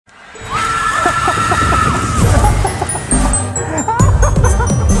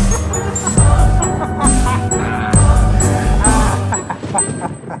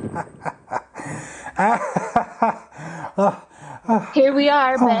Here we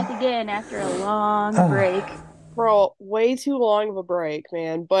are back again after a long break. Bro, way too long of a break,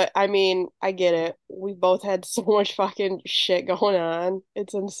 man. But I mean, I get it. We both had so much fucking shit going on.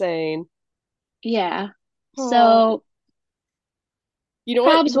 It's insane. Yeah. Oh, So, you know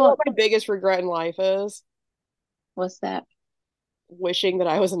what? You probs know what won't. my biggest regret in life is? What's that? Wishing that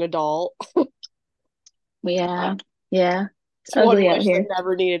I was an adult. Yeah. Yeah. It's It's one ugly out wish that here,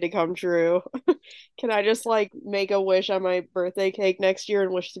 never needed to come true. Can I just like make a wish on my birthday cake next year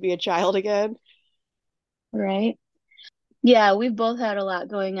and wish to be a child again? right? Yeah, we've both had a lot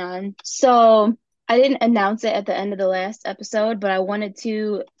going on. So, I didn't announce it at the end of the last episode, but I wanted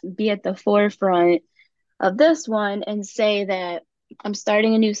to be at the forefront of this one and say that I'm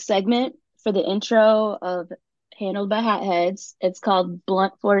starting a new segment for the intro of Handled by Hotheads. It's called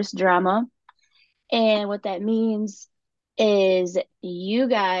Blunt Force Drama. And what that means is you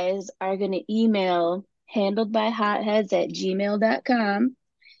guys are going to email handledbyhotheads@gmail.com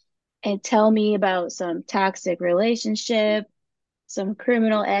and tell me about some toxic relationship, some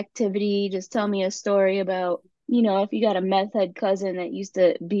criminal activity. Just tell me a story about, if you got a meth head cousin that used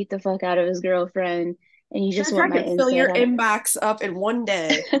to beat the fuck out of his girlfriend and you just Gosh, I want my could fill insight your on inbox up in one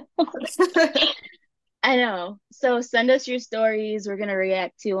day. it. I know. So send us your stories. We're going to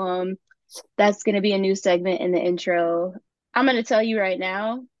react to them. That's going to be a new segment in the intro. I'm going to tell you right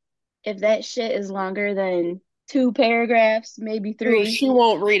now, if that shit is longer than two paragraphs, maybe Ooh, three, she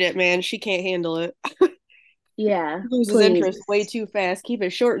won't read it, man. She can't handle it. yeah, Loses please interest way too fast. Keep it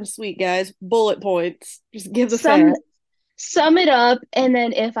short and sweet, guys. Bullet points. Just give the sum fact. sum it up. And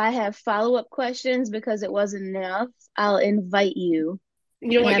then if I have follow-up questions because it wasn't enough, I'll invite you You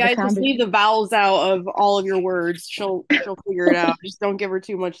know to what, have a guys? Just conversation. leave the vowels out of all of your words. She'll figure it out. Just don't give her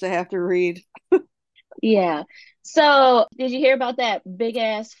too much to have to read. Yeah. So, did you hear about that big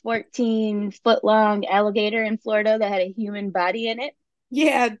ass 14-foot long alligator in Florida that had a human body in it?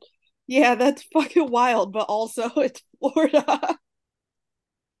 Yeah, yeah, that's fucking wild, but also it's Florida.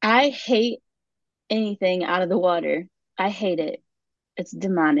 I hate anything out of the water. I hate it. It's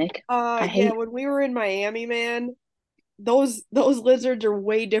demonic. I Yeah, hate, when we were in Miami, man, those lizards are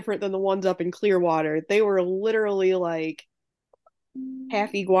way different than the ones up in Clearwater. They were literally like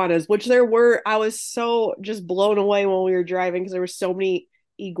half iguanas, which there were. I was so just blown away when we were driving because there were so many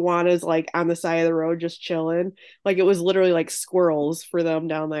iguanas like on the side of the road just chilling. Like it was literally like squirrels for them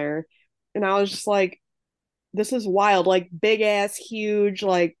down there. And I was just like, this is wild. Like big ass, huge,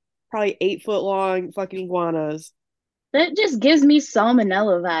 like probably 8 foot long fucking iguanas. that just gives me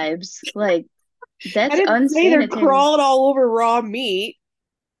salmonella vibes. Like, I that's didn't say they're unsanitary. crawling all over raw meat.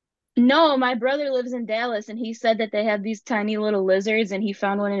 No, my brother lives in Dallas and he said that they have these tiny little lizards and he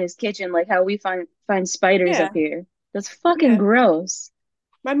found one in his kitchen, like how we find spiders up Yeah, here. That's fucking yeah. gross.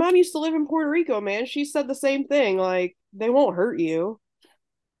 My mom used to live in Puerto Rico, man. She said the same thing. Like, they won't hurt you.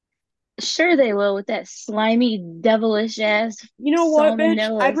 Sure they will with that slimy, devilish ass You know what, bitch?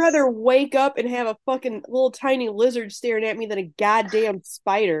 I'd salmonella. rather wake up and have a fucking little tiny lizard staring at me than a goddamn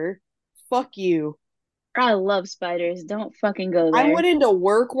spider. Fuck you. I love spiders. Don't fucking go I there. went into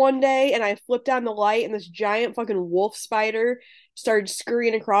work one day and I flipped on the light and this giant fucking wolf spider started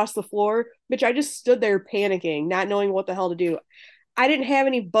scurrying across the floor. Bitch, I just stood there panicking, not knowing what the hell to do. I didn't have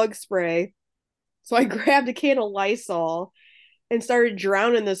any bug spray, so I grabbed a can of Lysol and started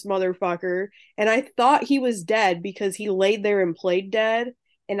drowning this motherfucker. And I thought he was dead because he laid there and played dead.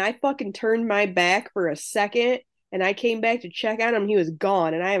 And I fucking turned my back for a second and I came back to check on him. He was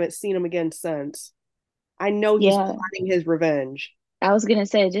gone and I haven't seen him again since. I know he's Yeah, plotting his revenge. I was gonna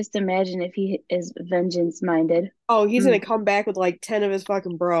say, just imagine if he is vengeance minded. Oh, he's gonna Mm. come back with like 10 of his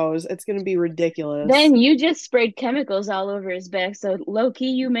fucking bros. It's gonna be ridiculous. Then you just sprayed chemicals all over his back. So low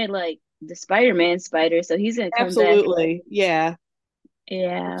key, you made like the Spider-Man spider. So he's gonna come back like, Absolutely. Yeah,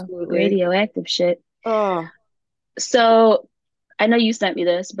 yeah, absolutely. radioactive shit. Oh, So I know you sent me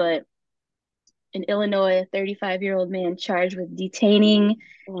this, but in Illinois, a 35-year-old man charged with detaining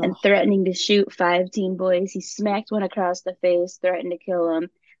and oh. threatening to shoot five teen boys. He smacked one across the face, threatened to kill them.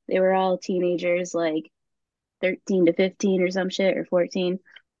 They were all teenagers, like 13 to 15 or some shit, or 14.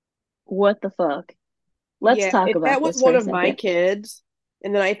 What the fuck? Let's Yeah, talk if that about was this for one a of my second. kids,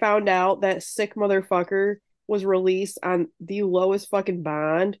 and then I found out that sick motherfucker was released on the lowest fucking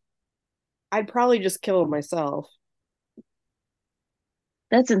bond, I'd probably just kill him myself.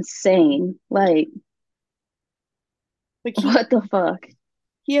 That's insane. Like, Like what the fuck?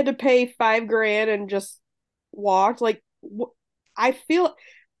 he had to pay 5 grand and just walked. Like I feel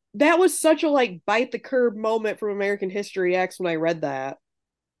that was such a like bite the curb moment from American History X when I read that.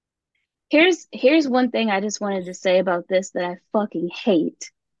 Here's one thing I just wanted to say about this that I fucking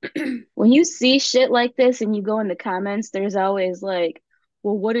hate. When you see shit like this and you go in the comments, there's always like,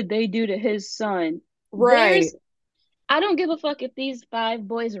 well, what did they do to his son? Right. There's, I don't give a fuck if these five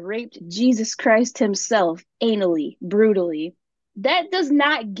boys raped Jesus Christ himself anally, brutally. That does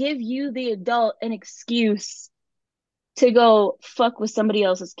not give you, the adult, an excuse to go fuck with somebody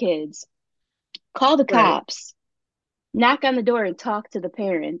else's kids. Call the Right. cops, knock on the door, and talk to the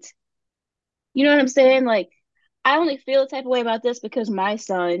parent. You know what I'm saying? Like, I only feel the type of way about this because my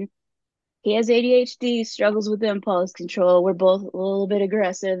son, he has ADHD, struggles with impulse control. We're both a little bit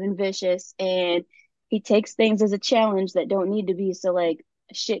aggressive and vicious, and he takes things as a challenge that don't need to be. So, like,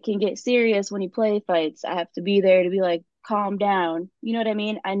 shit can get serious when he play fights. I have to be there to be like, calm down. You know what I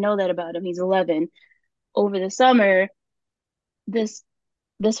mean? I know that about him. He's 11. Over the summer, this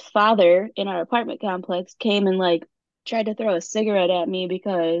this father in our apartment complex came and like tried to throw a cigarette at me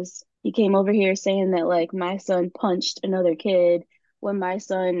because he came over here saying that like my son punched another kid when my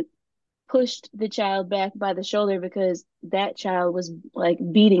son pushed the child back by the shoulder because that child was like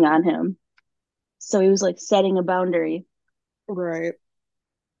beating on him. So he was like setting a boundary. Right.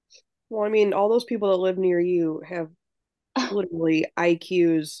 Well, I mean, all those people that live near you have literally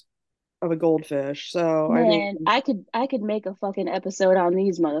IQs of a goldfish. So, I mean, Man, I could make a fucking episode on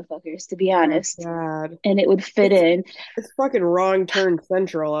these motherfuckers, to be oh honest, God. and it would fit It's in. it's fucking wrong turn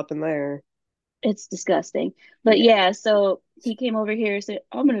central up in there. It's disgusting. But Yeah. yeah, so he came over here and said,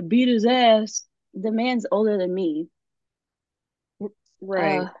 I'm gonna beat his ass. The man's older than me.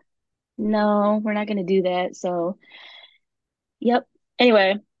 Right. No, we're not gonna do that. So, yep.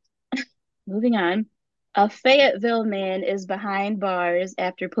 Anyway, moving on. A Fayetteville man is behind bars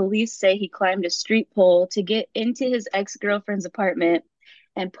after police say he climbed a street pole to get into his ex-girlfriend's apartment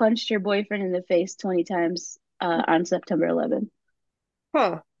and punched her boyfriend in the face 20 times on September 11th.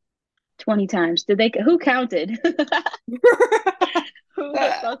 Huh. 20 times. Who counted? Who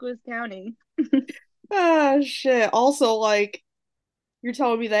the fuck was counting? Ah, shit. Also, like, you're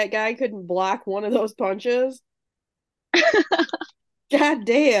telling me that guy couldn't block one of those punches? God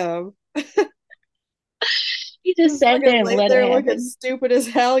damn. He You just just sat fucking there and lay let it there looking happen. stupid as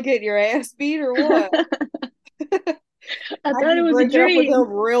hell, getting your ass beat or what? I I'd thought be it was a breaking up with dream. him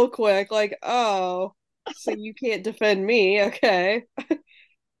real quick. Like, oh, so you can't defend me. Okay.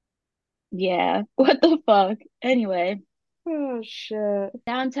 Yeah, what the fuck? Anyway, Oh, shit.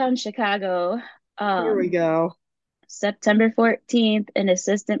 downtown Chicago, Here we um, go. September 14th, an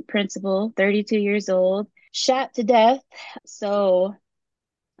assistant principal, 32 years old, shot to death. So,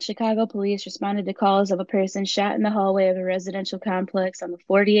 Chicago police responded to calls of a person shot in the hallway of a residential complex on the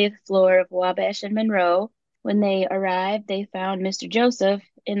 48th floor of Wabash and Monroe. When they arrived, they found Mr. Joseph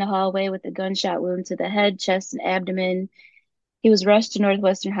in the hallway with a gunshot wound to the head, chest, and abdomen. He was rushed to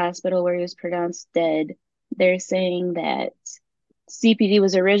Northwestern Hospital where he was pronounced dead. They're saying that CPD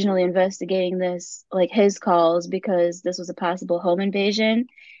was originally investigating this, like his calls, because this was a possible home invasion.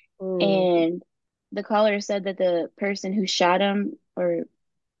 Mm, And the caller said that the person who shot him or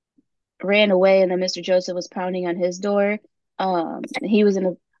ran away, and then Mr. Joseph was pounding on his door. He was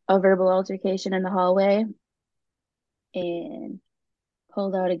in a verbal altercation in the hallway and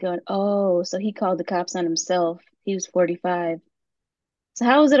pulled out a gun. Oh, so he called the cops on himself. He was 45. So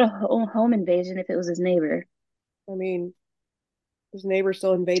how was it a home invasion if it was his neighbor? I mean, his neighbor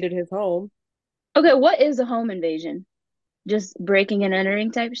still invaded his home. Okay, what is a home invasion? Just breaking and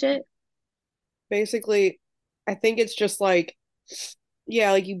entering type shit? Basically, I think it's just like,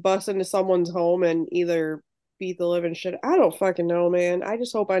 yeah, like you bust into someone's home and either beat the living shit. I don't fucking know, man. I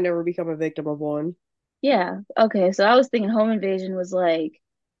just hope I never become a victim of one. Yeah. Okay, so I was thinking home invasion was like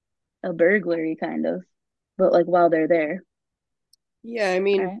a burglary kind of, but like while they're there. Yeah, I All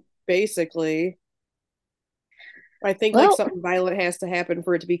mean, right. basically, I think like Well, something violent has to happen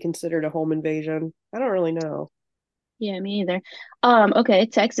for it to be considered a home invasion. I don't really know. yeah, me either. Okay,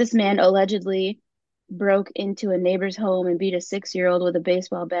 Texas man allegedly broke into a neighbor's home and beat a 6-year-old with a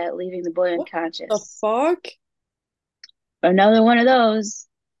baseball bat, leaving the boy What the unconscious. fuck? Another one of those.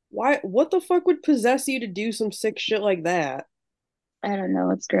 Why? What the fuck would possess you to do some sick shit like that? I don't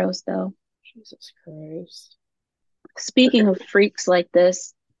know. It's gross though. Jesus Christ. Speaking of freaks like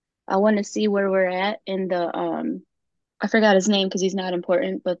this, I want to see where we're at in the I forgot his name because he's not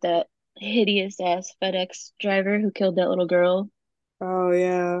important, but that hideous ass FedEx driver who killed that little girl. Oh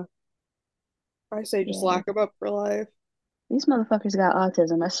yeah. I say just Yeah, lock him up for life. these motherfuckers got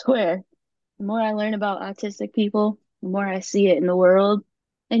autism, I swear. The more I learn about autistic people, the more I see it in the world.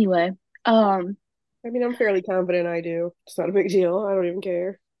 Anyway, um, I mean, I'm fairly confident I do. It's not a big deal. I don't even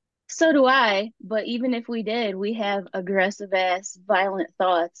care. so do I, but even if we did, we have aggressive ass, violent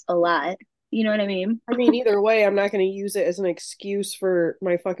thoughts a lot. You know what I mean? I mean, either way, I'm not going to use it as an excuse for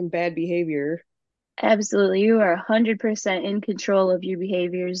my fucking bad behavior. Absolutely. You are 100% in control of your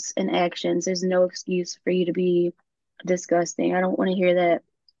behaviors and actions. There's no excuse for you to be disgusting. I don't want to hear that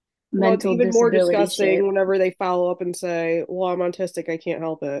Well, it's mental even more disability disgusting shit. whenever they follow up and say, well, I'm autistic, I can't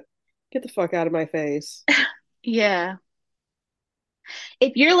help it. Get the fuck out of my face. Yeah.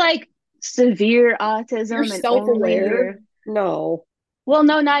 If you're like severe You're autism and self only aware? you're, No. well,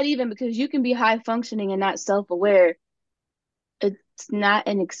 no, not even because you can be high functioning and not self-aware. It's not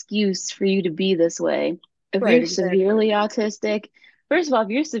an excuse for you to be this way. If Right, you're exactly. severely autistic, first of all, if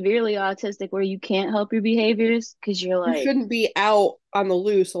you're severely autistic where you can't help your behaviors because you're You like, shouldn't be out on the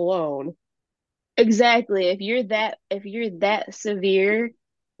loose alone. exactly, if you're that severe,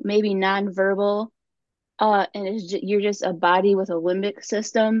 maybe nonverbal, and you're just a body with a limbic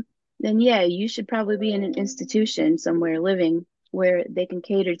system, then yeah, you should probably be in an institution somewhere living where they can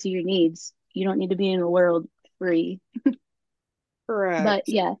cater to your needs. You don't need to be in the world free. But Correct.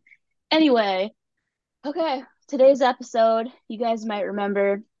 yeah. Anyway, okay, today's episode, you guys might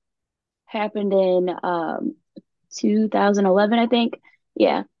remember, happened in 2011, I think.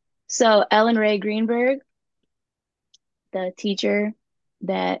 Yeah. So Ellen Ray Greenberg, the teacher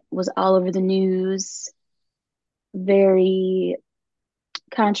that was all over the news, very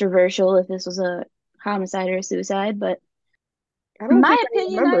controversial if this was a homicide or a suicide, but I don't my think I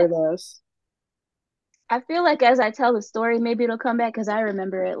opinion, I remember this. I feel like as I tell the story, maybe it'll come back because I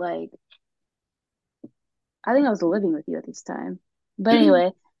remember it like I think I was living with you at this time. But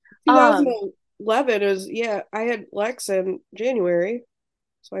anyway, um 2011 is, yeah, I had Lex in January.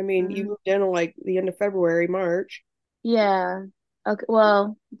 So, I mean, you mm, moved in like the end of February, March. yeah. Okay,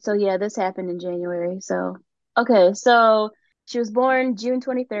 well, so yeah, this happened in January. So okay, so she was born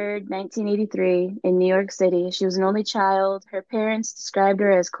June 23rd, 1983 in New York City. She was an only child. Her parents described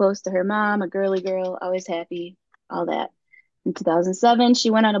her as close to her mom, a girly girl, always happy, all that. In 2007, she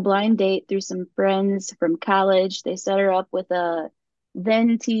went on a blind date through some friends from college. They set her up with a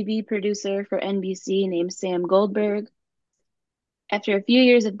then TV producer for NBC named Sam Goldberg. After a few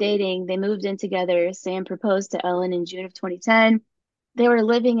years of dating, they moved in together. Sam proposed to Ellen in June of 2010. They were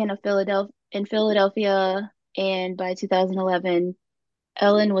living in Philadelphia, and by 2011,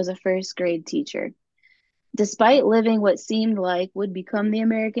 Ellen was a first grade teacher. Despite living what seemed like would become the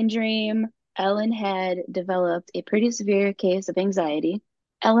American dream, Ellen had developed a pretty severe case of anxiety.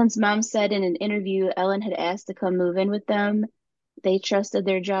 Ellen's mom said in an interview Ellen had asked to come move in with them. They trusted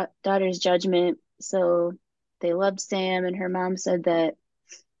their daughter's judgment, so they loved Sam, and her mom said that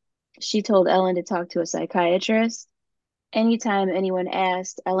she told Ellen to talk to a psychiatrist. Anytime anyone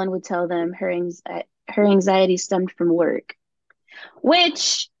asked, Ellen would tell them her anxiety stemmed from work,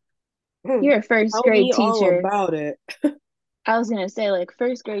 which you're a first Tell grade me all teacher. about it. I was gonna say, like,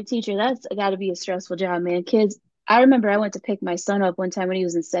 first grade teacher, that's got to be a stressful job, man. Kids, I remember I went to pick my son up one time when he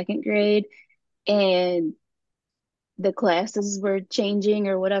was in second grade, and the classes were changing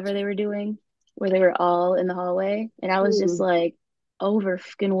or whatever they were doing, where they were all in the hallway, and I was just Hmm. like over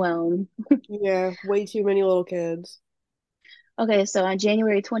fucking whelmed. Yeah, way too many little kids. Okay, so on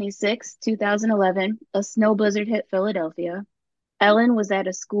January 26, 2011, a snow blizzard hit Philadelphia. Ellen was at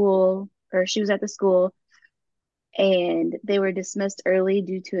a school, or she was at the school, and they were dismissed early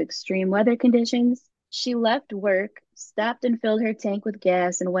due to extreme weather conditions. She left work, stopped and filled her tank with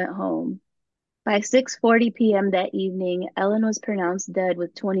gas, and went home. By 6:40 p.m. that evening, Ellen was pronounced dead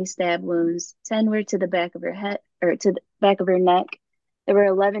with 20 stab wounds. 10 were to the back of her head or to the back of her neck. There were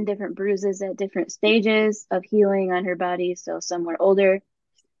 11 different bruises at different stages of healing on her body, so some were older.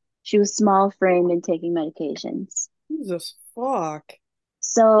 She was small framed and taking medications. Jesus fuck.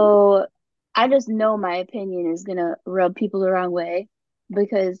 So I just know my opinion is gonna rub people the wrong way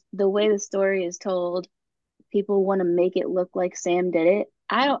because the way the story is told, people want to make it look like Sam did it.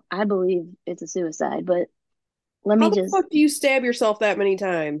 I believe it's a suicide, but let How me the just fuck do you stab yourself that many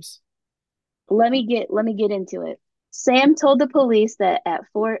times? let me get into it. Sam told the police that at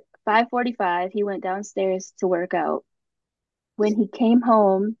 5:45 he went downstairs to work out. When he came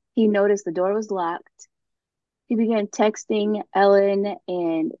home, he noticed the door was locked. He began texting Ellen,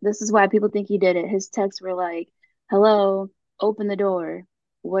 and this is why people think he did it. His texts were like, "Hello, open the door.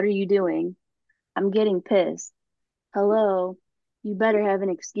 What are you doing? I'm getting pissed. Hello, you better have an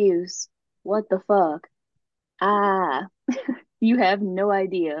excuse. What the fuck? Ah, you have no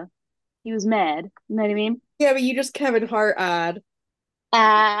idea." He was mad. You know what I mean? Yeah, but you just Kevin Hart odd.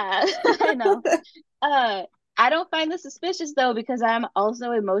 Ah, I know. Uh, I don't find this suspicious though because I'm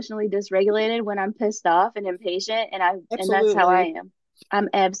also emotionally dysregulated when I'm pissed off and impatient, and that's how I Absolutely. am. I'm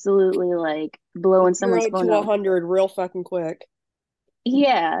absolutely like blowing Zero someone's phone to a up. hundred real fucking quick.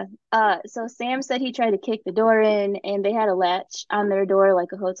 Yeah. So Sam said he tried to kick the door in and they had a latch on their door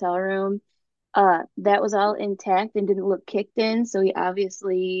like a hotel room. That was all intact and didn't look kicked in, so he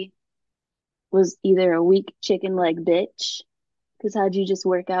obviously was either a weak chicken leg bitch, because how'd you just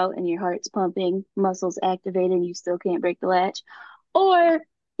work out and your heart's pumping, muscles activated, and you still can't break the latch? Or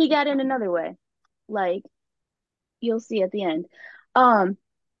he got in another way. Like you'll see at the end. Um,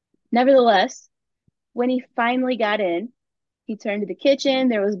 Nevertheless, when he finally got in, he turned to the kitchen.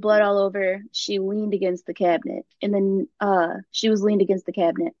 There was blood all over. She leaned against the cabinet. And then she was leaned against the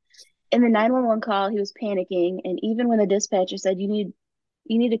cabinet. In the 911 call, he was panicking. And even when the dispatcher said, you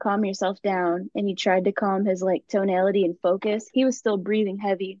need to calm yourself down, and he tried to calm his like tonality and focus, he was still breathing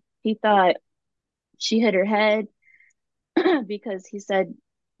heavy. He thought she hit her head because he said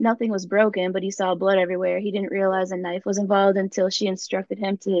nothing was broken, but he saw blood everywhere. He didn't realize a knife was involved until she instructed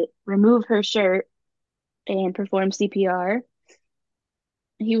him to remove her shirt and perform CPR.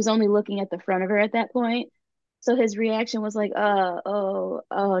 He was only looking at the front of her at that point. So his reaction was like, oh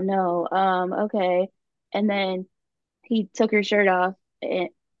no, okay. And then he took her shirt off and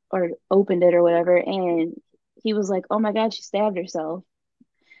or opened it or whatever, and he was like, oh my God, she stabbed herself.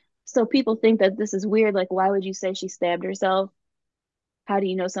 So people think that this is weird. Like, why would you say she stabbed herself? How do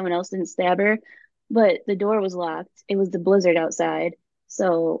you know someone else didn't stab her? But the door was locked. It was the blizzard outside.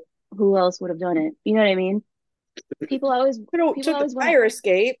 So who else would have done it? You know what I mean? People always Could have people took the always want to. fire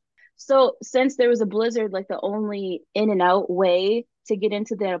escape. So since there was a blizzard, like the only in and out way to get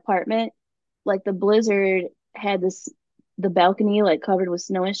into that apartment, like the blizzard had the balcony like covered with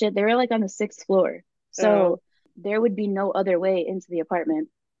snow and shit. They were like on the sixth floor. Oh, So there would be no other way into the apartment.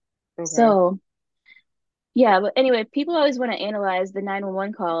 okay. So yeah, but anyway, people always want to analyze the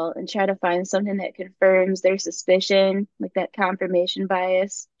 911 call and try to find something that confirms their suspicion, like that confirmation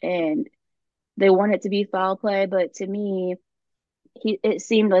bias, and they want it to be foul play, but to me, it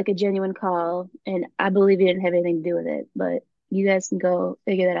seemed like a genuine call, and I believe he didn't have anything to do with it, but you guys can go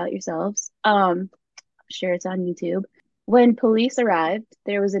figure that out yourselves. I'm sure it's on YouTube. When police arrived,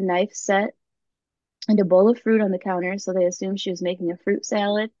 there was a knife set and a bowl of fruit on the counter, so they assumed she was making a fruit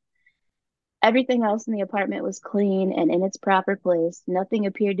salad. Everything else in the apartment was clean and in its proper place. Nothing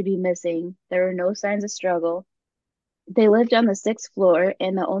appeared to be missing. There were no signs of struggle. They lived on the sixth floor,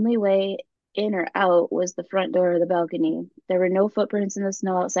 and the only way in or out was the front door or the balcony. There were no footprints in the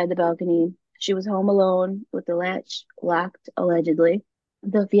snow outside the balcony. She was home alone with the latch locked, allegedly.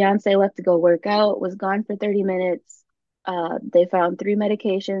 The fiance left to go work out, was gone for 30 minutes. They found three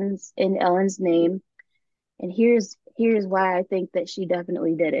medications in Ellen's name. And here's why I think that she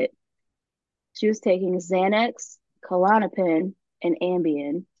definitely did it. She was taking Xanax, Klonopin, and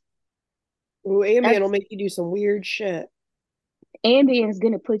Ambien. Ooh, Ambien will That's make you do some weird shit. Ambien's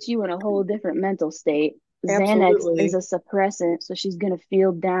gonna put you in a whole different mental state. Xanax is a Absolutely. suppressant, so she's gonna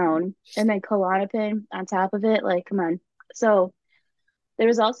feel down. And then Klonopin on top of it, like, come on. So there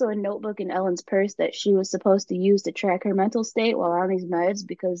was also a notebook in Ellen's purse that she was supposed to use to track her mental state while on these meds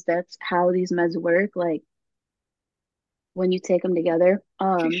because that's how these meds work, like when you take them together.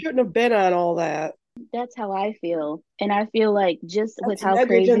 She shouldn't have been on all that. That's how I feel. And I feel like just with That's how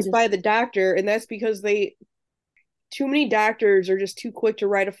crazy negligence by this the doctor, and that's because they too many doctors are just too quick to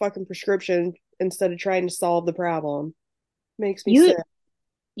write a fucking prescription instead of trying to solve the problem. Makes me you sick.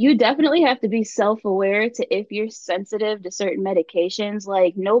 you definitely have to be self-aware to if you're sensitive to certain medications.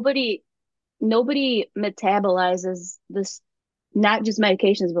 Like nobody metabolizes this, not just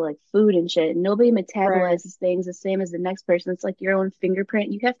medications, but like food and shit. Nobody Right. metabolizes things the same as the next person. It's like your own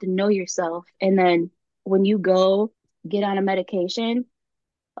fingerprint. You have to know yourself. And then when you go get on a medication,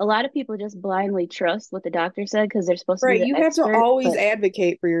 a lot of people just blindly trust what the doctor said because they're supposed to be Right. the You have to expert. always But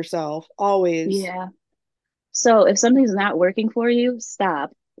advocate for yourself. Always. yeah. So if something's not working for you,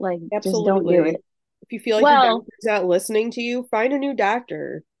 stop. Like just don't do Absolutely. it. If you feel like your Well, doctor's not listening to you, find a new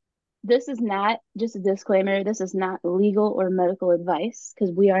doctor. this is not just a disclaimer. This is not legal or medical advice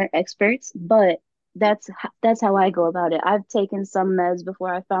because we aren't experts, but that's how I go about it. I've taken some meds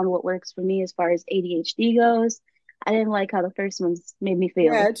before I found what works for me as far as ADHD goes. I didn't like how the first ones made me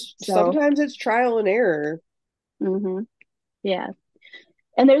Yeah, feel. it's So, sometimes it's trial and error. yeah.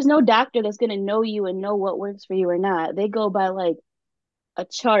 And there's no doctor that's going to know you and know what works for you or not. They go by like a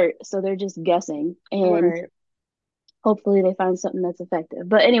chart, so they're just guessing. And Right. hopefully they find something that's effective.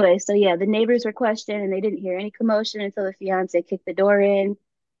 But anyway, so yeah, the neighbors were questioned and they didn't hear any commotion until the fiance kicked the door in.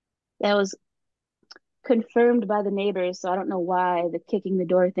 That was confirmed by the neighbors, so I don't know why the kicking the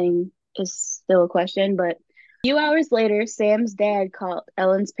door thing is still a question. But a few hours later, Sam's dad called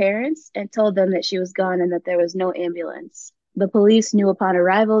Ellen's parents and told them that she was gone and that there was no ambulance. The police knew upon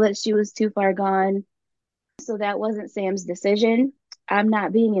arrival that she was too far gone, so that wasn't Sam's decision. I'm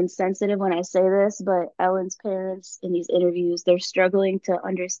not being insensitive when I say this, but Ellen's parents in these interviews, they're struggling to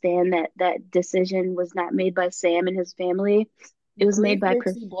understand that that decision was not made by Sam and his family. It was made Grief by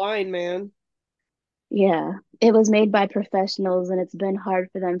makes you blind, man. yeah, it was made by professionals, and it's been hard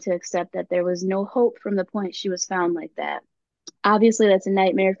for them to accept that there was no hope from the point she was found like that. Obviously, that's a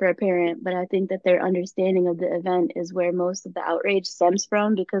nightmare for a parent, but I think that their understanding of the event is where most of the outrage stems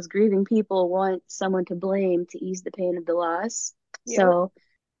from because grieving people want someone to blame to ease the pain of the loss. Yep. So,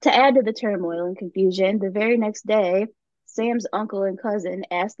 to add to the turmoil and confusion, the very next day, Sam's uncle and cousin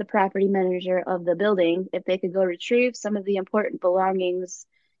asked the property manager of the building if they could go retrieve some of the important belongings.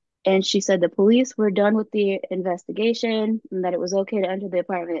 And she said the police were done with the investigation and that it was okay to enter the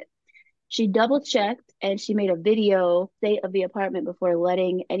apartment. She double checked and she made a video state of the apartment before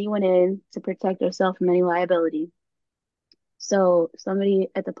letting anyone in to protect herself from any liability. So somebody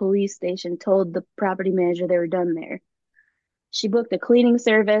at the police station told the property manager they were done there. She booked a cleaning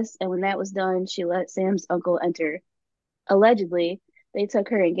service, and when that was done, she let Sam's uncle enter. Allegedly, they took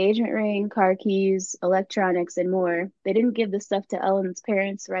her engagement ring, car keys, electronics, and more. They didn't give the stuff to Ellen's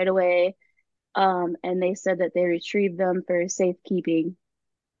parents right away, and they said that they retrieved them for safekeeping.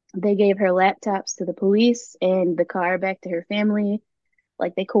 They gave her laptops to the police and the car back to her family.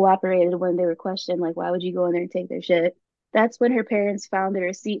 Like they cooperated when they were questioned, like, why would you go in there and take their shit? That's when her parents found the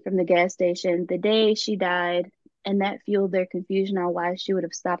receipt from the gas station the day she died, and that fueled their confusion on why she would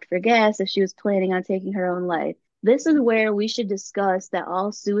have stopped for gas if she was planning on taking her own life. This is where we should discuss that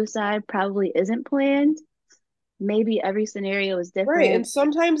all suicide probably isn't planned. Maybe every scenario is Right. And different.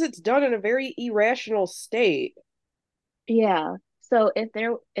 sometimes it's done in a very irrational state. Yeah. So if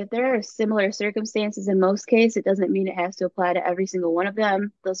there are similar circumstances in most cases, it doesn't mean it has to apply to every single one of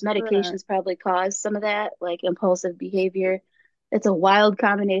them. Those Correct. medications probably cause some of that, like impulsive behavior. It's a wild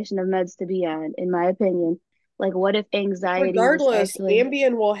combination of meds to be on, in my opinion. Like, what if anxiety was Regardless, actually,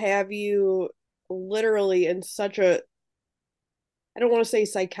 Ambien will have you literally in such a, I don't want to say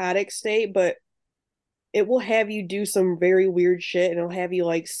psychotic state, but it will have you do some very weird shit and it'll have you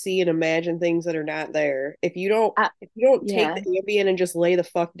like see and imagine things that are not there. I, If you don't take yeah, the Ambien and just lay the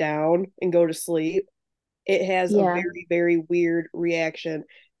fuck down and go to sleep, it has a yeah. very, very weird reaction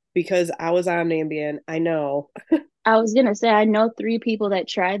because I was on Ambien. I know. I was gonna say I know three people that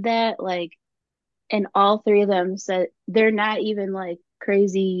tried that, like, and all three of them said they're not even like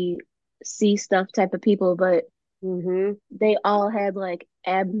crazy see stuff type of people, but Hmm. they all had like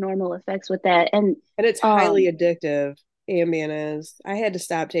abnormal effects with that. And And it's highly um addictive. Ambien is. I had to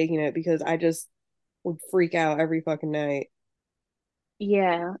stop taking it because I just would freak out every fucking night.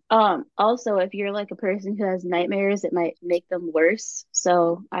 yeah. Also if you're like a person who has nightmares, it might make them worse.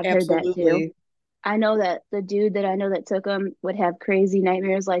 So I've heard that too. Absolutely. I know that the dude that I know that took him would have crazy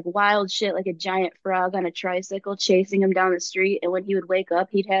nightmares, like wild shit, like a giant frog on a tricycle chasing him down the street. And when he would wake up,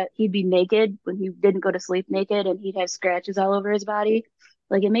 he'd be naked when he didn't go to sleep naked, and he'd have scratches all over his body.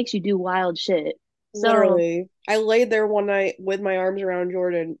 Like it makes you do wild shit. So Literally. I laid there one night with my arms around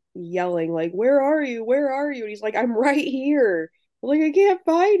Jordan, yelling, like, where are you? Where are you? And he's like, I'm right here. I'm like, I can't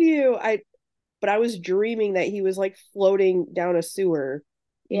find you. But I was dreaming that he was like floating down a sewer.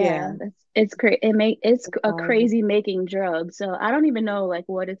 Yeah. yeah, it's crazy. It's That's a wild. crazy making drug. So I don't even know like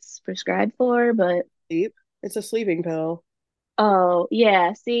what it's prescribed for, but Sleep. It's a sleeping pill. oh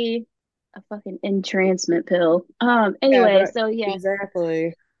yeah, see, a fucking entrancement pill. Yeah, Anyway, but so yeah,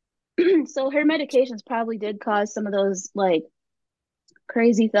 exactly. so her medications probably did cause some of those like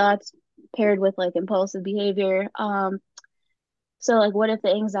crazy thoughts paired with like impulsive behavior. So like what if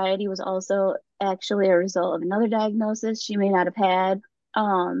the anxiety was also actually a result of another diagnosis she may not have had?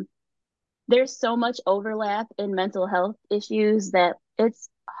 Um, there's so much overlap in mental health issues that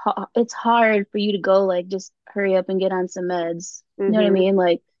it's hard for you to go like just hurry up and get on some meds. You know what I Hmm. mean?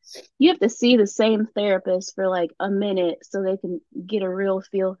 Like you have to see the same therapist for like a minute so they can get a real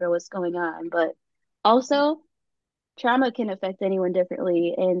feel for what's going on. But also, trauma can affect anyone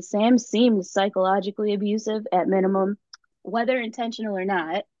differently, and Sam seemed psychologically abusive at minimum, whether intentional or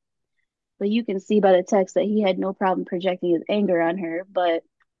not. But you can see by the text that he had no problem projecting his anger on her. But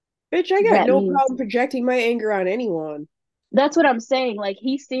Bitch, I got that no means problem projecting my anger on anyone. that's what I'm saying. Like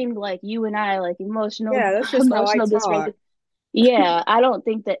he seemed like you and I, like emotional, Yeah, that's just how I emotional talk. dysregulation. Yeah, I don't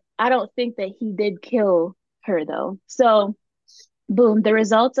think that he did kill her though. So boom, the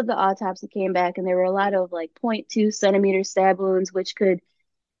results of the autopsy came back, and there were a lot of like 0.2 centimeter stab wounds, which could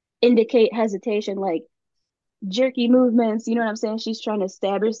indicate hesitation, like jerky movements. You know what I'm saying? She's trying to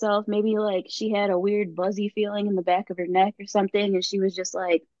stab herself. Maybe like she had a weird buzzy feeling in the back of her neck or something, and she was just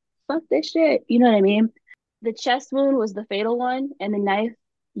like, fuck this shit. You know what I mean? The chest wound was the fatal one, and the knife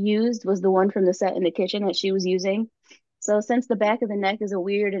used was the one from the set in the kitchen that she was using. So since the back of the neck is a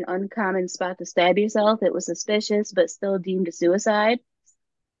weird and uncommon spot to stab yourself, it was suspicious but still deemed a suicide.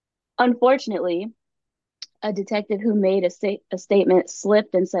 Unfortunately, a detective who made a statement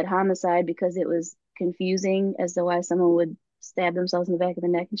slipped and said homicide because it was confusing as to why someone would stab themselves in the back of the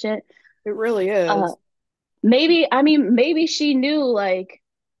neck and shit. It really Uh, is. maybe she knew like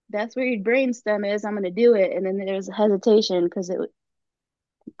that's where your brain stem is. I'm gonna do it, and then there's hesitation because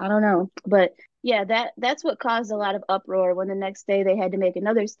I don't know, but yeah, that's what caused a lot of uproar when the next day they had to make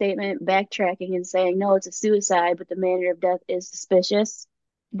another statement, backtracking and saying no, it's a suicide, but the manner of death is suspicious.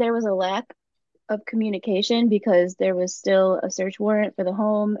 There was a lack of communication because there was still a search warrant for the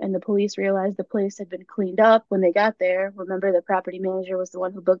home, and the police realized the place had been cleaned up when they got there. Remember, the property manager was the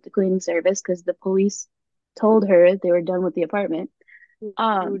one who booked the cleaning service because the police told her they were done with the apartment. Oh,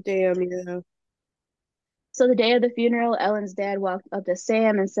 Um, damn, yeah. so the day of the funeral, Ellen's dad walked up to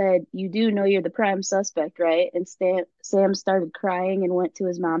Sam and said, "You do know you're the prime suspect, right?" And Sam started crying and went to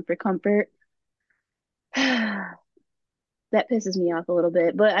his mom for comfort. That pisses me off a little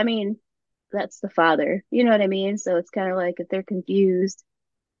bit, but I mean, that's the father. You know what I mean? So it's kind of like if they're confused,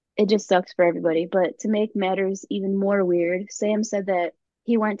 it just sucks for everybody. But to make matters even more weird, Sam said that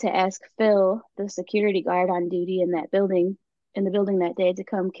he went to ask Phil, the security guard on duty in the building that day, to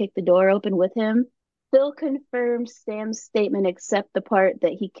come kick the door open with him. Phil confirmed Sam's statement except the part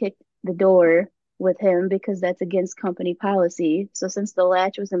that he kicked the door with him because that's against company policy. So since the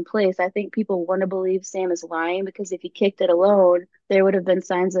latch was in place, I think people want to believe Sam is lying because if he kicked it alone, there would have been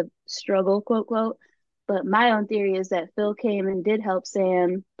signs of struggle, quote, quote. But my own theory is that Phil came and did help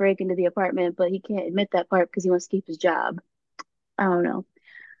Sam break into the apartment, but he can't admit that part because he wants to keep his job. I don't know.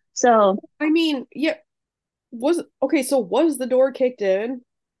 So, I mean, yeah, was okay, so was the door kicked in?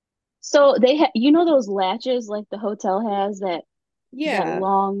 so they you know those latches like the hotel has that Yeah.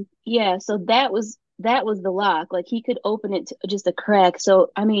 long, yeah, so that was the lock, like he could open it to just a crack.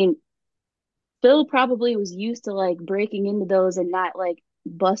 So I mean, Phil probably was used to like breaking into those and not like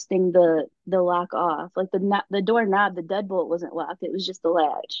busting the lock off, like the doorknob, the deadbolt wasn't locked, it was just the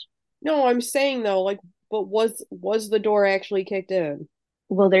latch. No, I'm saying though, like, but was the door actually kicked in?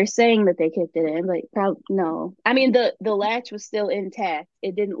 Well, they're saying that they kicked it in, but probably no. I mean, the latch was still intact.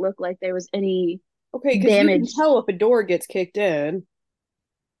 It didn't look like there was any Okay, because you can damage. tell if a door gets kicked in.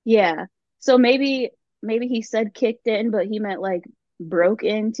 Yeah. So maybe he said kicked in, but he meant like broke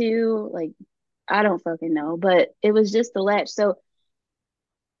into, like I don't fucking know, but it was just the latch. So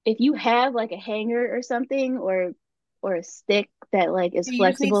if you have like a hanger or something or a stick that like is You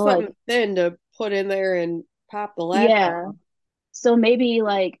just need flexible, like something thin to put in there and pop the latch yeah. off. So maybe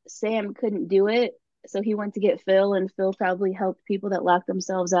like Sam couldn't do it, so he went to get Phil, and Phil probably helped people that locked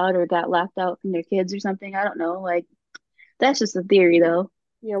themselves out or got locked out from their kids or something. I don't know. Like that's just a theory though.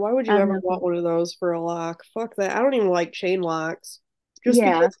 Yeah, why would I you have ever no want clue. one of those for a lock? Fuck that. I don't even like chain locks. Just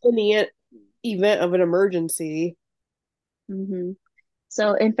Yeah. because in the event of an emergency. hmm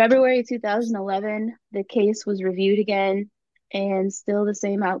So in February 2011, the case was reviewed again and still the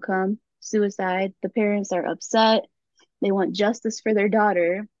same outcome, suicide. The parents are upset. They want justice for their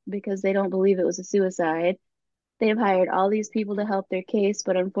daughter because they don't believe it was a suicide. They've hired all these people to help their case,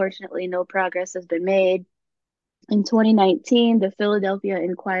 but unfortunately, no progress has been made. In 2019, the Philadelphia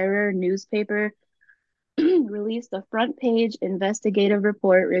Inquirer newspaper released a front page investigative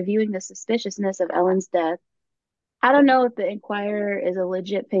report reviewing the suspiciousness of Ellen's death. I don't know if the Inquirer is a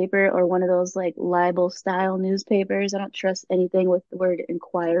legit paper or one of those like libel style newspapers. I don't trust anything with the word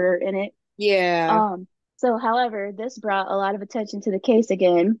Inquirer in it. Yeah. Um, however, this brought a lot of attention to the case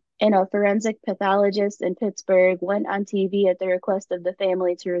again, and a forensic pathologist in Pittsburgh went on TV at the request of the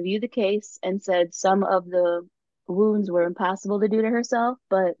family to review the case and said some of the wounds were impossible to do to herself.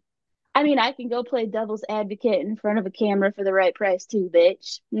 But I mean, I can go play devil's advocate in front of a camera for the right price too,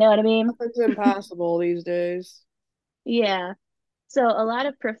 bitch. You know what I mean? Nothing's impossible these days. Yeah. So a lot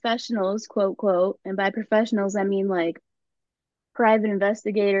of professionals, quote, quote, and by professionals, I mean like private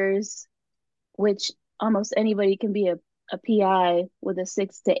investigators, which almost anybody can be a PI with a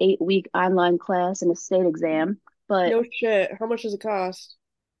 6 to 8 week online class and a state exam. But No shit. How much does it cost?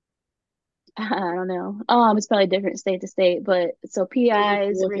 I don't know. It's probably different state to state, but so We'll have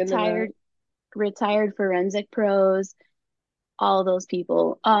to PIs, look into that. retired forensic pros, all those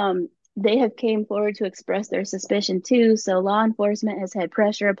people. They have came forward to express their suspicion too. So law enforcement has had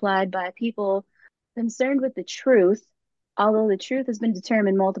pressure applied by people concerned with the truth, although the truth has been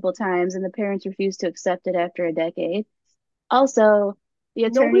determined multiple times and the parents refuse to accept it after a decade. Also, the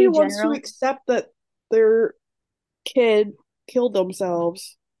Nobody attorney wants to general, accept that their kid killed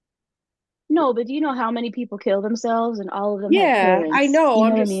themselves. No, but do you know how many people kill themselves and all of them have Yeah, I parents? know. You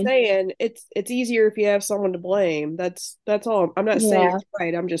know I'm what I just mean? saying it's easier if you have someone to blame. That's all. I'm not saying Yeah. it's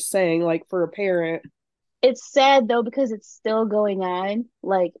right. I'm just saying like for a parent. It's sad though because it's still going on,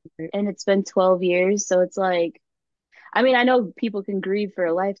 like, and it's been 12 years. So it's like, I mean, I know people can grieve for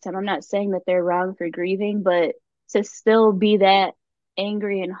a lifetime. I'm not saying that they're wrong for grieving, but to still be that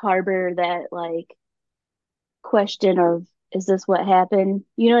angry and harbor that like question of, is this what happened?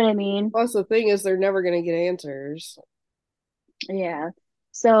 You know what I mean? Plus the thing is they're never gonna get answers. Yeah.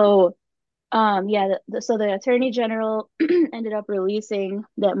 So, yeah, so the Attorney General ended up releasing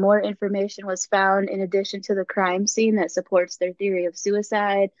that more information was found in addition to the crime scene that supports their theory of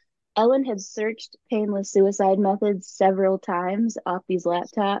suicide. Ellen had searched painless suicide methods several times off these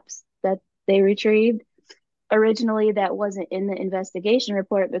laptops that they retrieved. Originally, that wasn't in the investigation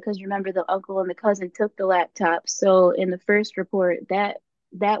report because remember the uncle and the cousin took the laptops. So in the first report, that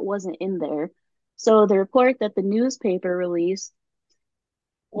wasn't in there. So the report that the newspaper released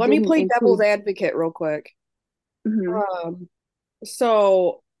Let me didn't play devil's include. advocate real quick. Mhm. Um,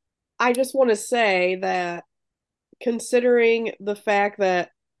 so I just want to say that considering the fact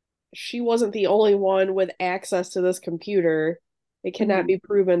that she wasn't the only one with access to this computer, it cannot Mhm. be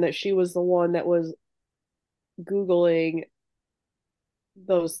proven that she was the one that was Googling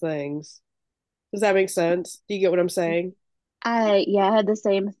those things. Does that make sense? Do you get what I'm saying? I had the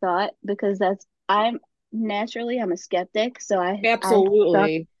same thought because I'm a skeptic, so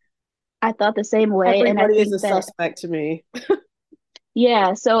Absolutely. I thought the same way, and I Everybody is think a that suspect to me.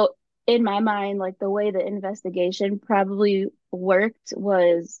 yeah, so in my mind, like the way the investigation probably worked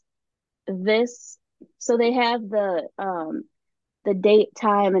was this. So they have the date,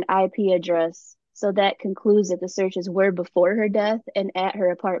 time, and IP address. So that concludes that the searches were before her death and at her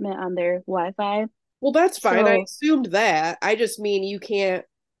apartment on their Wi-Fi. Well, that's fine. I So assumed that. I just mean you can't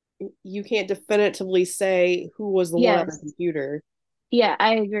definitively say who was the one on the yes, computer. yeah,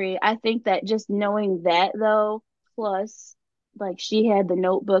 I agree. I think that just knowing that though, plus like she had the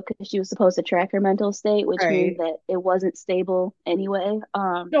notebook because she was supposed to track her mental state, which means Right. that it wasn't stable anyway.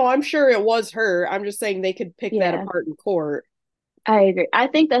 No, I'm sure it was her. I'm just saying they could pick that Yeah, apart in court. I agree. I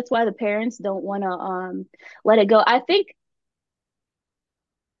think that's why the parents don't want to let it go. I think,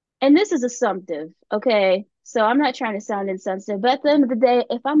 and this is assumptive, okay? So I'm not trying to sound insensitive, but at the end of the day,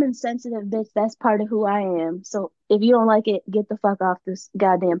 if I'm insensitive, bitch, that's part of who I am. So if you don't like it, get the fuck off this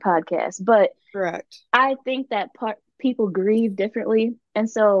goddamn podcast. But Correct. I think that part people grieve differently. And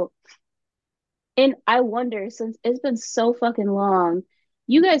so, and I wonder, since it's been so fucking long,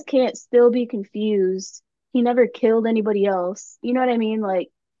 you guys can't still be confused. He never killed anybody else. You know what I mean? Like,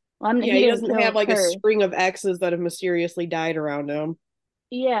 well, Yeah, he he didn't doesn't have kill like a her. string of exes that have mysteriously died around him.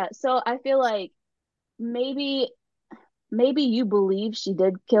 Yeah, so I feel like maybe maybe you believe she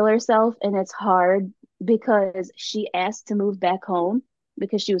did kill herself and it's hard because she asked to move back home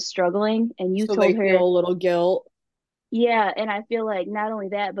because she was struggling and you So they told feel her. a little guilt. Yeah, and I feel like not only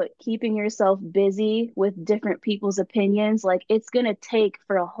that, but keeping yourself busy with different people's opinions, like it's gonna take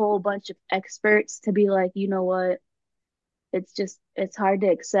for a whole bunch of experts to be like, you know what, it's hard to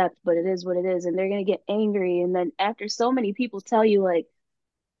accept, but it is what it is, and they're gonna get angry, and then after so many people tell you like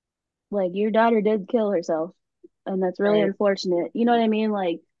your daughter did kill herself, and that's really Right. unfortunate. You know what I mean?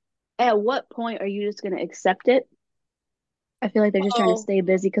 Like, at what point are you just gonna accept it? I feel like they're just trying to Well, stay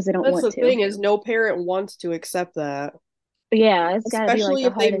busy because they don't that's want the to. thing is no parent wants to accept that. But yeah, it's gotta be like Especially the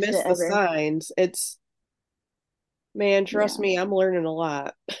if they hardest miss shit the ever. signs. It's man, trust Yeah. me, I'm learning a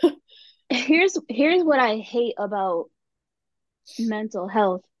lot. Here's what I hate about mental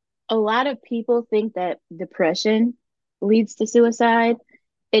health. A lot of people think that depression leads to suicide,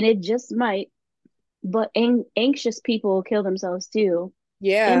 and it just might, but anxious people kill themselves too,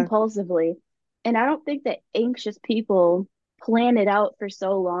 Yeah. impulsively. And I don't think that anxious people plan it out for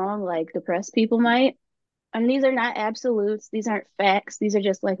so long like depressed people might. I mean, these are not absolutes, these aren't facts. These are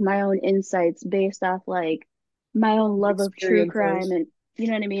just like my own insights based off like my own love of true crime Experiences. and you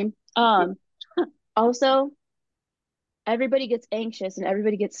know what I mean? Yeah, Also, everybody gets anxious and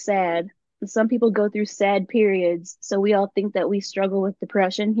everybody gets sad. And some people go through sad periods. So we all think that we struggle with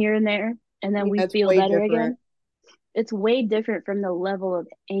depression here and there, and then we it's feel way better different. again. It's way different from the level of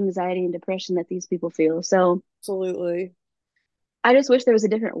anxiety and depression that these people feel. So Absolutely. I just wish there was a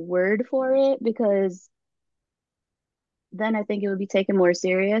different word for it because then I think it would be taken more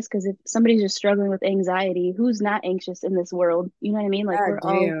serious. Because if somebody's just struggling with anxiety, who's not anxious in this world? You know what I mean? Like God we're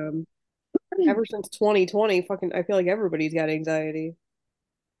all, damn. Ever since 2020, fucking I feel like everybody's got anxiety.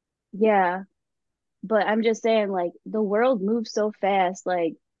 yeah. But I'm just saying, like, the world moves so fast.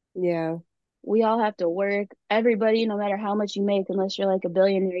 Like, Yeah. We all have to work. Everybody, no matter how much you make, unless you're like a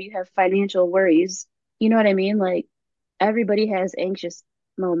billionaire, you have financial worries. You know what I mean? Like everybody has anxious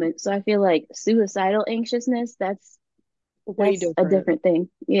moments. So I feel like suicidal anxiousness, Way that's a different. different thing.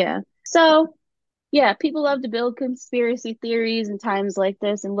 Yeah. So yeah, people love to build conspiracy theories in times like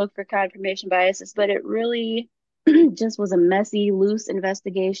this and look for confirmation biases, but it really just was a messy, loose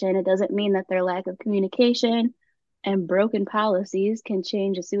investigation. It doesn't mean that their lack of communication and broken policies can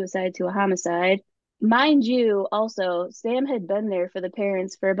change a suicide to a homicide. Mind you, also, Sam had been there for the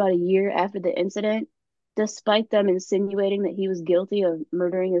parents for about a year after the incident, despite them insinuating that he was guilty of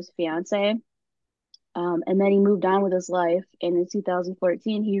murdering his fiance. And then he moved on with his life. And in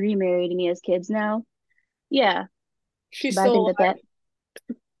 2014, he remarried and he has kids now. Yeah, She's but I still think that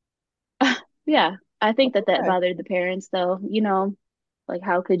alive. yeah, I think that that Okay. bothered the parents, though. Like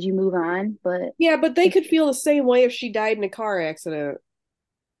how could you move on? But Yeah, but they if, could feel the same way if she died in a car accident.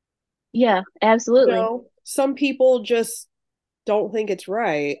 yeah, You absolutely. know, some people just don't think it's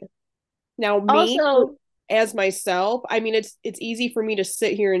right. Now, me Also, as myself, I mean, it's easy for me to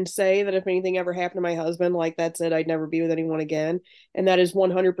sit here and say that if anything ever happened to my husband, like that's it, I'd never be with anyone again, and that is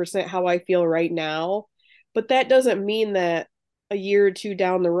 100% how I feel right now. But that doesn't mean that a year or two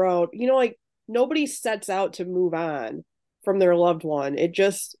down the road, like nobody sets out to move on from their loved one. It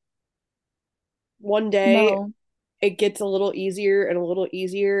just one day no. it gets a little easier and a little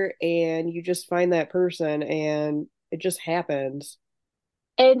easier, and you just find that person, and it just happens.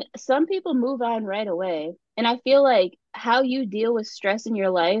 And some people move on right away. And I feel like how you deal with stress in your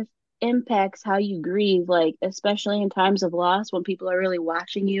life impacts how you grieve, like especially in times of loss when people are really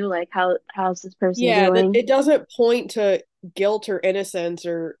watching you, like how's this person Yeah, that doing? it doesn't point to guilt or innocence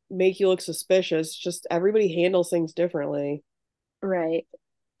or make you look suspicious. Just everybody handles things differently. Right.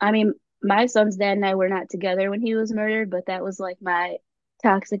 I mean, my son's dad and I were not together when he was murdered, but that was like my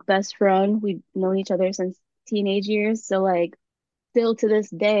toxic best friend. We've known each other since teenage years. So like still to this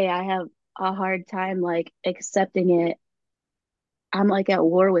day, I have a hard time like accepting it. I'm like at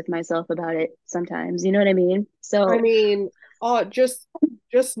war with myself about it sometimes. You know what I mean? I So mean,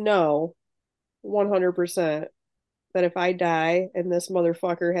 just know 100% that if I die and this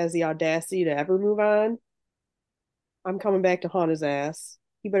motherfucker has the audacity to ever move on, I'm coming back to haunt his ass.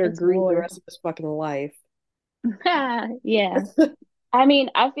 He better it's grieve the war. rest of his fucking life. Yeah. I mean,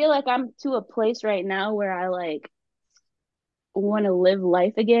 I feel like I'm to a place right now where I like want to live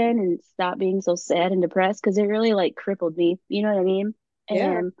life again and stop being so sad and depressed because it really like crippled me. You know what I mean?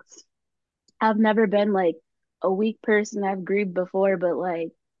 Yeah, And I've never been like a weak person. I've grieved before, but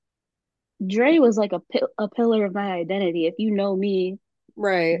like Dre was like a pillar of my identity. If you know me,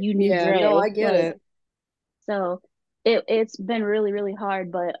 right. you knew Yeah, no, Dre. I get Like it. so it's been really really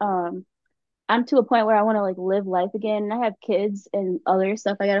hard, but I'm to a point where I want to like live life again. And I have kids and other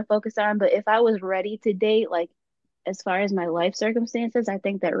stuff I got to focus on, but if I was ready to date like as far as my life circumstances, I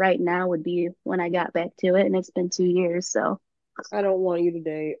think that right now would be when I got back to it and it's been 2 years, so I don't want you to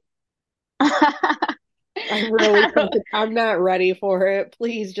date. I I really don't I'm not ready for it.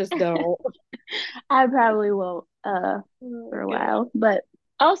 Please just don't. I probably won't Oh for a my God. while. But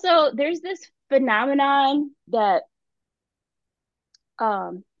also there's this phenomenon that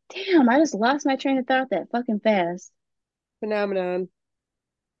damn, I just lost my train of thought that fucking fast. Phenomenon.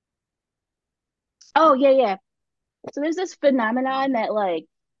 Oh yeah, yeah. So there's this phenomenon that like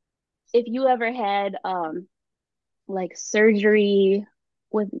if you ever had like surgery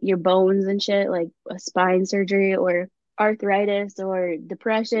with your bones and shit, like a spine surgery or arthritis or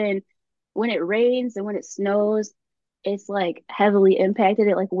depression, when it rains and when it snows, it's like heavily impacted.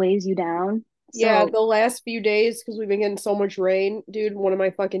 It like weighs you down. Yeah, So the last few days, because we've been getting so much rain, dude, one of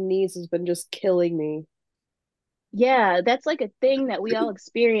my fucking knees has been just killing me. yeah, that's like a thing that we all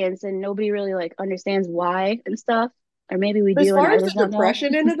experience and nobody really like understands why and stuff. Or maybe we But as do and far I as the just don't know.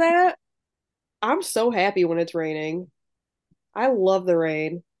 depression into that, I'm so happy when it's raining. I love the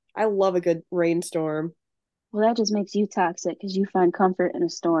rain. I love a good rainstorm. Well, that just makes you toxic because you find comfort in a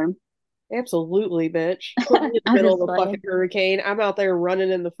storm. Absolutely, bitch. Put me in the I'm middle of just a fucking playing. hurricane. I'm out there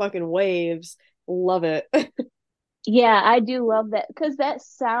running in the fucking waves. Love it. Yeah, I do love that because that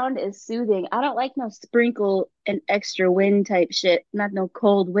sound is soothing. I don't like no sprinkle and extra wind type shit, not no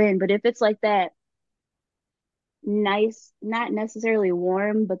cold wind. But if it's like that nice, not necessarily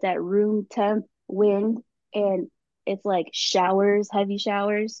warm, but that room temp wind and it's like showers, heavy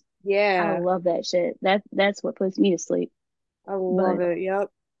showers, I Yeah, love that shit. That's what puts me to sleep. I love But it.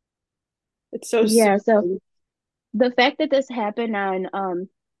 Yep. It's so yeah, so soothing. the fact that this happened on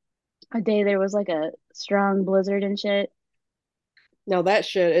a day there was like a strong blizzard and shit. Now that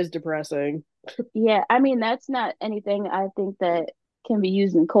shit is depressing. Yeah, I mean that's not anything I think that can be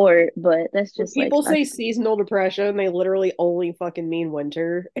used in court, but that's When just like people a, say seasonal depression, they literally only fucking mean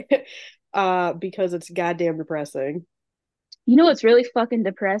winter. Because it's goddamn depressing. you know what's really fucking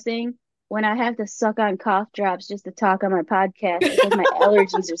depressing? When I have to suck on cough drops just to talk on my podcast because my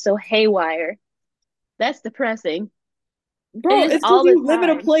allergies are so haywire. That's depressing. It Bro, is it's because all the you live in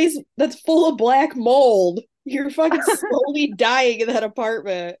a time. place that's full of black mold. You're fucking slowly dying in that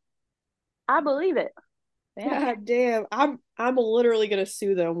apartment. I believe it. Yeah. God damn. I'm literally gonna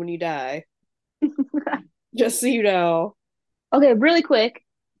sue them when you die. Just so you know. Okay, really quick.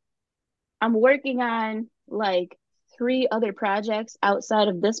 I'm working on like three other projects outside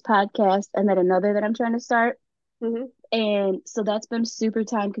of this podcast and then another that I'm trying to start. Hmm. And so that's been super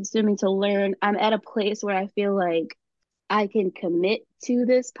time consuming to learn. I'm at a place where I feel like I can commit to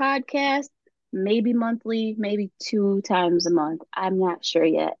this podcast maybe monthly, maybe two times a month. I'm not sure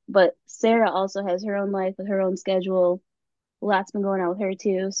yet. But Sarah also has her own life with her own schedule. Lots been going on with her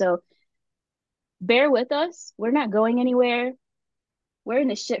too. So bear with us. We're not going anywhere. We're in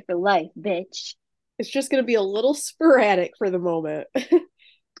this shit for life, bitch. It's just gonna be a little sporadic for the moment.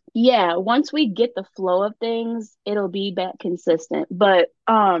 Yeah, once we get the flow of things, it'll be back consistent. But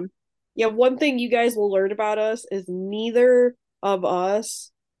Yeah, one thing you guys will learn about us is neither of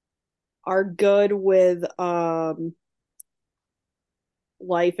us are good with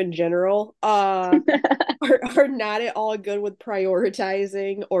life in general. Are not at all good with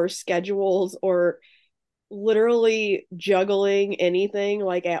prioritizing or schedules or literally juggling anything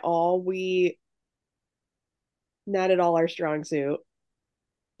like at all. We not at all our strong suit.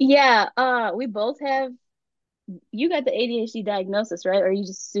 yeah, we both have you got the ADHD diagnosis, right? Or you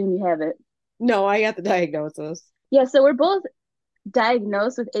just assume you have it? No, I got the diagnosis. Yeah, so we're both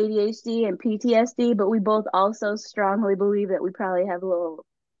diagnosed with ADHD and PTSD, but we both also strongly believe that we probably have a little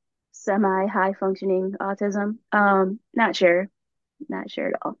semi high functioning autism. Not sure, not sure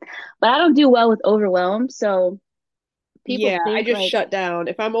at all. But I don't do well with overwhelm, so people Yeah, I think just like, shut down.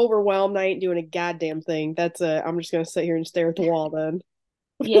 If I'm overwhelmed, I ain't doing a goddamn thing. That's a I'm just gonna sit here and stare at the wall then.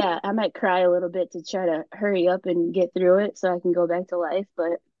 yeah, I might cry a little bit to try to hurry up and get through it so I can go back to life.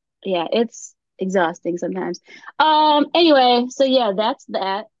 But yeah, it's exhausting sometimes. Anyway, so yeah, that's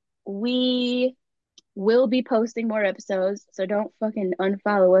that. We will be posting more episodes, so don't fucking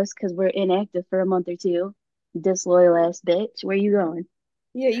unfollow us because we're inactive for a month or two. Disloyal ass bitch. Where you going?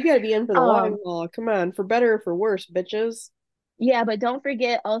 Yeah, you gotta be in for the long Um, haul. Come on, for better or for worse, bitches. yeah, but don't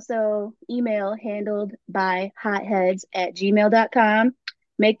forget also email handled by hotheads at gmail.com.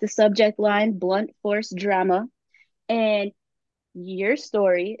 Make the subject line blunt force drama. And your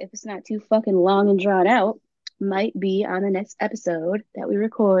story, if it's not too fucking long and drawn out, might be on the next episode that we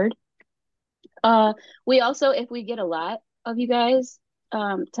record. Uh, we also, if we get a lot of you guys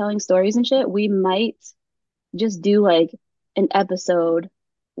telling stories and shit, we might just do like an episode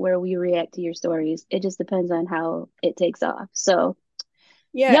where we react to your stories. It just depends on how it takes off. So,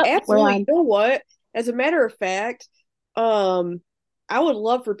 Yeah, yep, we're absolutely. on. You know what? As a matter of fact, um, I would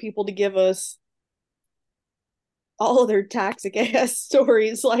love for people to give us all of their toxic ass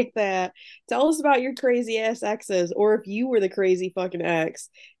stories like that. Tell us about your crazy ass exes, or if you were the crazy fucking ex.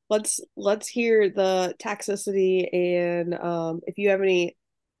 Let's hear the toxicity and if you have any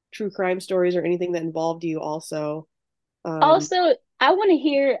true crime stories or anything that involved you also. Um, Also, I want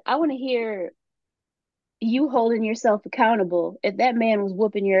to hear you holding yourself accountable. If that man was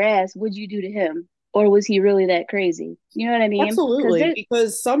whooping your ass, what'd you do to him? Or was he really that crazy? You know what I mean? Because Absolutely, there,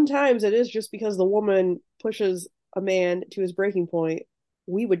 because sometimes it is just because the woman pushes a man to his breaking point.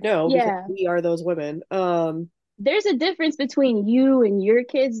 We would know because yeah, we are those women. there's a difference between you and your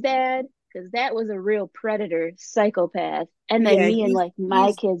kid's dad, because that was a real predator, psychopath, and then Yeah, me and like my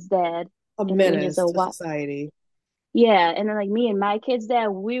he's kid's dad, a and it was just menace a to what? society. Yeah, and then like me and my kid's dad,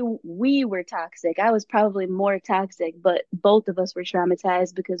 we were toxic. I was probably more toxic, but both of us were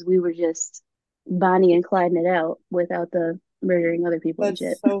traumatized because we were just Bonnie and Clyde it out without the murdering other people and That's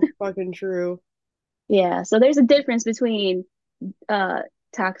shit. so fucking true. Yeah, so there's a difference between uh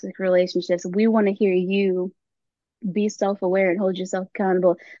toxic relationships. We want to hear you be self-aware and hold yourself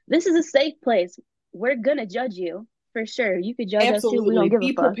accountable. This is a safe place. We're gonna judge you for sure. You could judge us too. We don't Absolutely. give a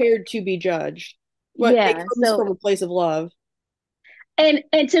Be fuck. prepared to be judged. But it Yeah. comes So from a place of love. and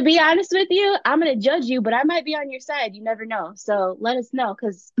to be honest with you, I'm gonna judge you, but I might be on your side. You never know. So let us know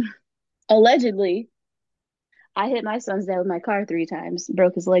because allegedly I hit my son's dad with my car three times,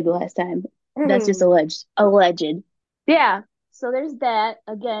 broke his leg the last time. That's just alleged. Alleged. Yeah. So there's that.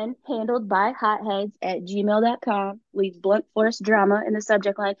 Again, handled by hotheads at gmail.com. Leave blunt force drama in the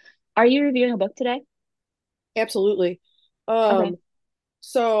subject line. Are you reviewing a book today? Absolutely. Okay.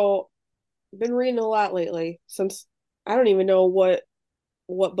 So I've been reading a lot lately since I don't even know what.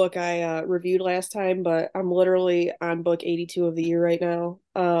 what book I reviewed last time, but I'm literally on book 82 of the year right now.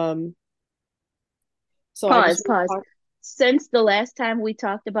 So I just Pause, pause. Since the last time we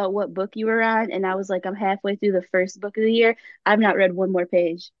talked about what book you were on, and I was like, I'm halfway through the first book of the year, I've not read one more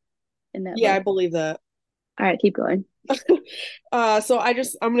page in that yeah, I book. believe that. All right, keep going. So I'm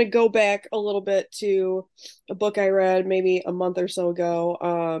gonna go back a little bit to a book I read maybe a month or so ago,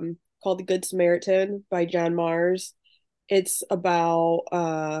 called The Good Samaritan by John Mars. It's about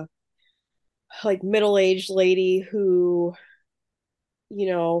like middle-aged lady who,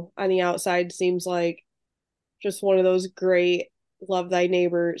 on the outside seems like just one of those great love thy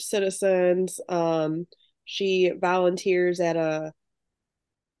neighbor citizens. She volunteers at a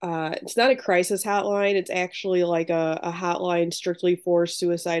it's not a crisis hotline, it's actually like a hotline strictly for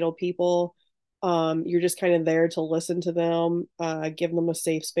suicidal people. You're just kind of there to listen to them, give them a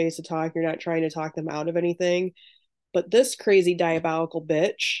safe space to talk. You're not trying to talk them out of anything. But this crazy diabolical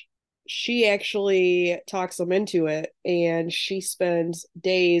bitch, she actually talks them into it, and she spends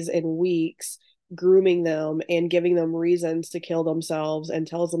days and weeks grooming them and giving them reasons to kill themselves and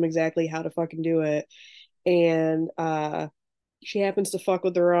tells them exactly how to fucking do it. And she happens to fuck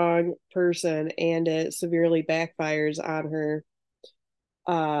with the wrong person and it severely backfires on her.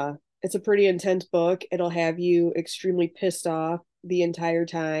 It's a pretty intense book. It'll have you extremely pissed off the entire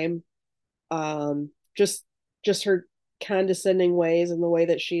time. Just her condescending ways and the way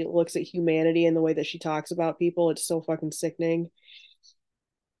that she looks at humanity and the way that she talks about people, it's so fucking sickening.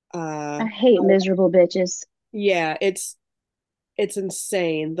 I Uh hate miserable bitches. yeah, it's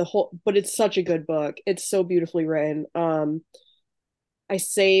insane. The whole but it's such a good book. It's so beautifully written. I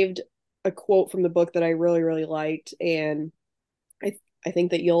saved a quote from the book that I really, really liked, and I I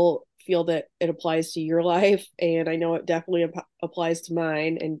think that you'll feel that it applies to your life, and I know it definitely applies to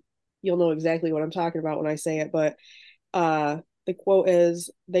mine, and you'll know exactly what I'm talking about when I say it. But the quote is,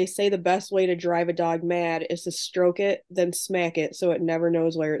 "They say the best way to drive a dog mad is to stroke it, then smack it so it never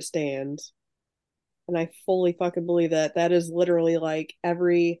knows where it stands." And I fully fucking believe that. That is literally like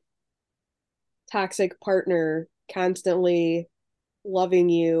every toxic partner constantly loving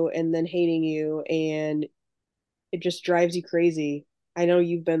you and then hating you, and it just drives you crazy. I know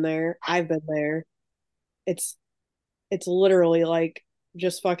you've been there. I've been there. It's it's literally like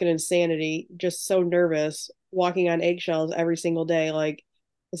just fucking insanity. Just so nervous, walking on eggshells every single day. Like,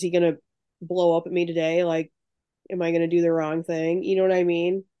 is he gonna blow up at me today? Like, am I gonna do the wrong thing? You know what I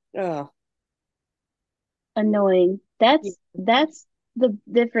mean? Oh, Annoying. yeah. That's the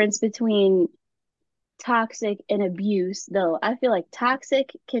difference between toxic and abuse, though. I feel like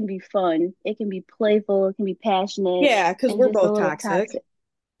toxic can be fun. It can be playful, it can be passionate, Yeah, because and we're just a both little toxic toxic.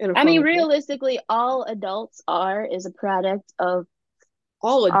 in a I fun mean, way. realistically, all adults are is a product of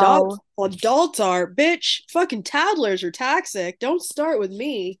All adults, all. adults are, bitch. Fucking toddlers are toxic. Don't start with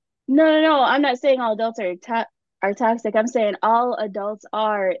me. No, no, no. I'm not saying all adults are toxic. I'm saying all adults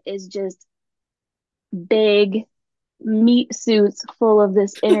are is just big meat suits full of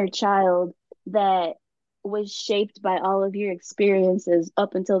this inner child that was shaped by all of your experiences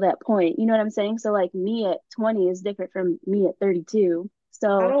up until that point. You know what I'm saying? So like me at 20 is different from me at 32. I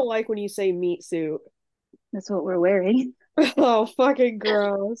So don't like when you say meat suit. that's what we're wearing. Oh, fucking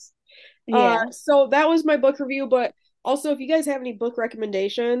gross. Yeah. So that was my book review, but also if you guys have any book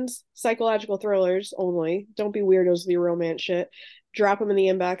recommendations, psychological thrillers only, don't be weirdos with your romance shit. Drop them in the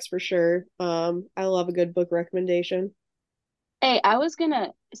inbox for sure. I love a good book recommendation. Hey, I was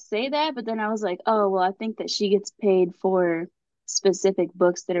gonna say that, but then I was like, oh, well, I think that she gets paid for specific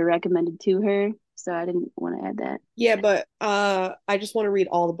books that are recommended to her. So I didn't want to add that. Yeah, but I just want to read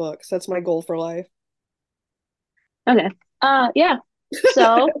all the books. That's my goal for life. Okay. Yeah.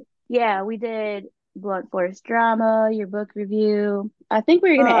 So, yeah, we did Blunt Force Drama, your book review. I think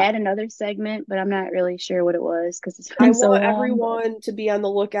we were gonna Uh, add another segment, but I'm not really sure what it was because it's I been so want long. But everyone to be on the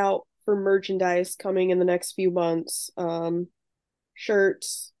lookout for merchandise coming in the next few months.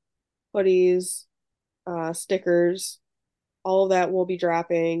 Shirts, hoodies, stickers, all of that will be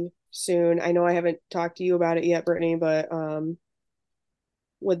dropping soon. I know I haven't talked to you about it yet, Brittany, but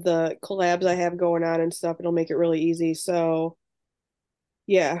with the collabs I have going on and stuff, it'll make it really easy. So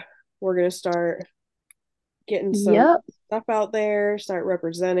yeah, we're gonna start getting some yep. stuff out there, start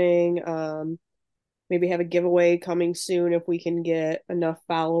representing. Maybe have a giveaway coming soon if we can get enough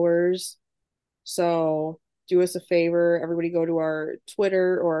followers. So do us a favor, everybody go to our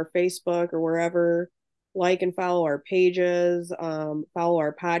Twitter or our Facebook or wherever, like and follow our pages, follow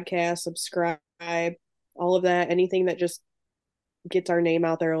our podcast, subscribe, all of that, anything that just gets our name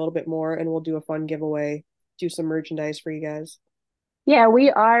out there a little bit more, and we'll do a fun giveaway, do some merchandise for you guys. Yeah, we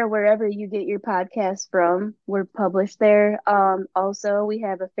are wherever you get your podcast from. We're published there. Also, we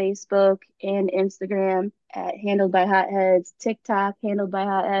have a Facebook and Instagram at Handled by Hotheads, TikTok Handled by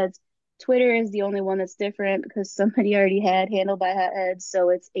Hotheads. Twitter is the only one that's different because somebody already had Handled by Hotheads, so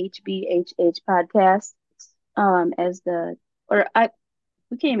it's HBHH Podcast. As the or I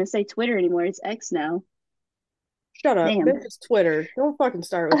we can't even say Twitter anymore. It's X now. Shut up. Damn. Bitch, it's Twitter. Don't fucking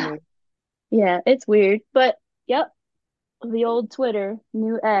start with me. Yeah, it's weird, but yep, the old Twitter,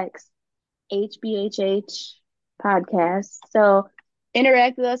 new X. HBHH podcast. So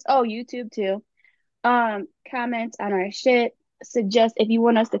interact with us. Oh, YouTube too. Comment on our shit. Suggest if you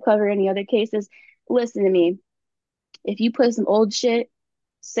want us to cover any other cases. Listen to me. If you put some old shit,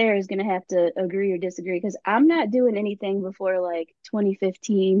 Sarah's gonna have to agree or disagree because I'm not doing anything before like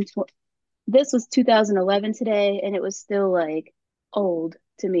 2015. This was 2011 today, and it was still like old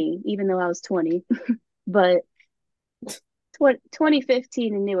to me, even though I was 20. But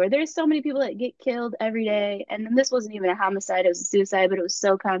 2015 and newer. There's so many people that get killed every day. And then this wasn't even a homicide, it was a suicide, but it was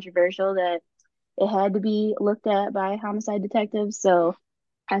so controversial that it had to be looked at by homicide detectives. So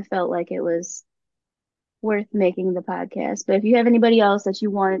I felt like it was worth making the podcast. But if you have anybody else that you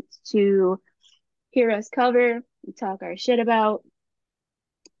want to hear us cover, talk our shit about,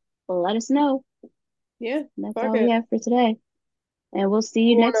 well, let us know. Yeah, And that's fuck all we it. have for today. And we'll see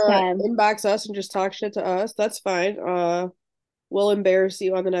you You next wanna time. inbox us and just talk shit to us? That's fine. We'll embarrass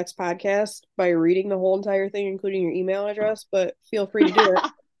you on the next podcast by reading the whole entire thing, including your email address, but feel free to do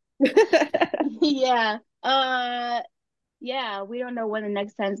it. Yeah. Yeah, we don't know when the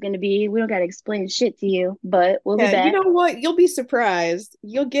next time's going to be. We don't got to explain shit to you, but we'll be Yeah, you back. know what? You'll be surprised.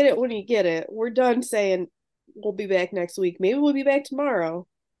 You'll get it when you get it. We're done saying we'll be back next week. Maybe we'll be back tomorrow.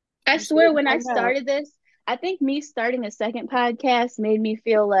 I Just wait swear, and when I find out. started this, I think me starting a second podcast made me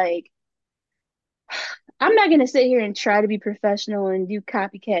feel like I'm not going to sit here and try to be professional and do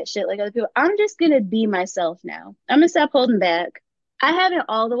copycat shit like other people. I'm just going to be myself now. I'm going to stop holding back. I haven't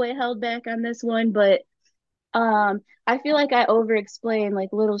all the way held back on this one, but I feel like I over explain like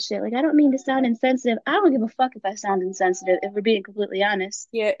little shit. Like I don't mean to sound insensitive. I don't give a fuck if I sound insensitive, if we're being completely honest.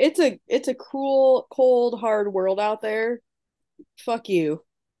 Yeah, it's a cruel, cold, hard world out there. Fuck you.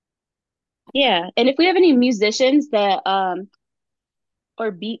 Yeah. And if we have any musicians that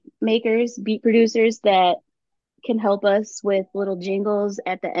or beat makers, beat producers that can help us with little jingles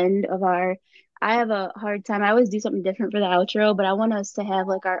at the end of our I have a hard time. I always do something different for the outro, but I want us to have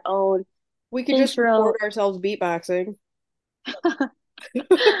like our own We could just record intro. ourselves beatboxing.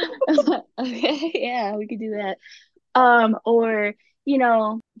 Okay, yeah, we could do that. Or,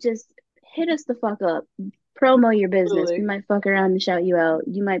 just hit us the fuck up. Promo your business. We Totally. might fuck around and shout you out.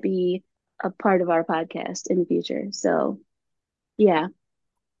 You might be a part of our podcast in the future. So, yeah.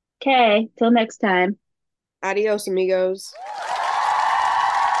 Okay, till next time. Adios, amigos.